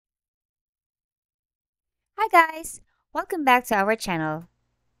Hi guys! Welcome back to our channel.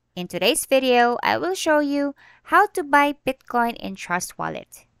 In today's video, I will show you how to buy Bitcoin in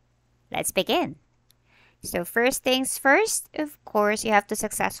Trustwallet. Let's begin. So first things first, of course, you have to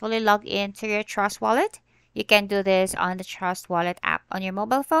successfully log in to your Trustwallet. You can do this on the Trustwallet app on your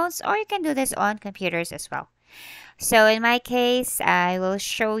mobile phones, or you can do this on computers as well. So in my case, I will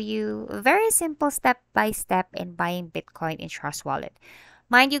show you a very simple step-by-step in buying Bitcoin in Trustwallet.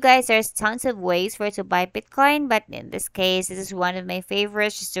 Mind you guys, there's tons of ways for you to buy Bitcoin, but in this case, this is one of my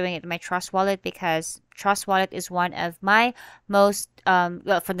favorites, just doing it in my Trust Wallet because Trust Wallet is one of my most,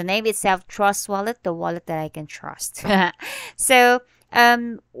 well, from the name itself, Trust Wallet, the wallet that I can trust. So,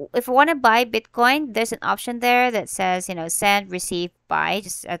 if you want to buy Bitcoin, there's an option there that says, send, receive, buy,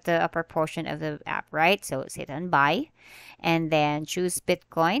 just at the upper portion of the app, right? So hit on buy and then choose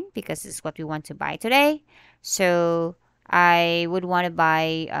Bitcoin because this is what we want to buy today. So, I would want to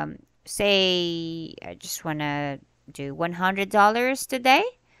buy, say, I just want to do $100 today.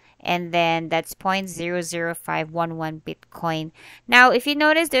 And then that's 0.00511 Bitcoin. Now, if you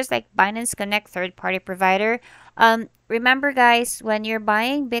notice, there's like Binance Connect third-party provider. Remember, guys, when you're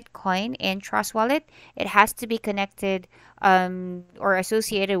buying Bitcoin in Trust Wallet, it has to be connected or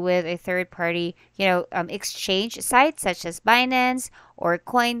associated with a third-party, exchange site such as Binance or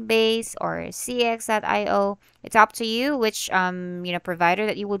Coinbase or CX.io. It's up to you which provider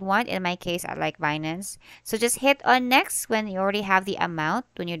that you would want. In my case, I like Binance. So just hit on next when you already have the amount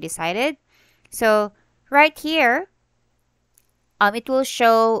when you decided. So right here, it will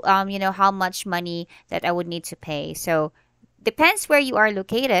show how much money that I would need to pay. So depends where you are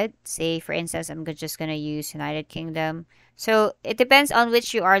located. Say for instance, just gonna use United Kingdom. So it depends on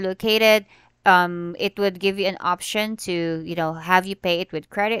which you are located. It would give you an option to have you pay it with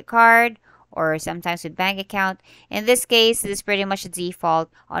credit card or sometimes with bank account. In this case, this is pretty much the default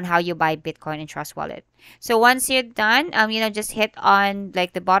on how you buy Bitcoin in Trust Wallet. So once you're done, just hit on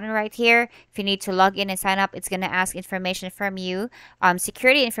like the button right here. If you need to log in and sign up, it's gonna ask information from you,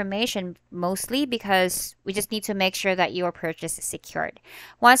 security information mostly because we just need to make sure that your purchase is secured.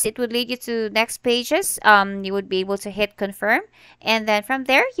 Once it would lead you to next pages, you would be able to hit confirm, and then from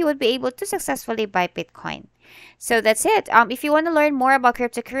there you would be able to successfully buy Bitcoin. So that's it. If you want to learn more about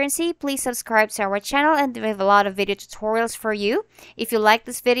cryptocurrency, please subscribe to our channel and we have a lot of video tutorials for you. If you like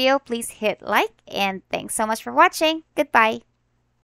this video, please hit like and thanks so much for watching. Goodbye.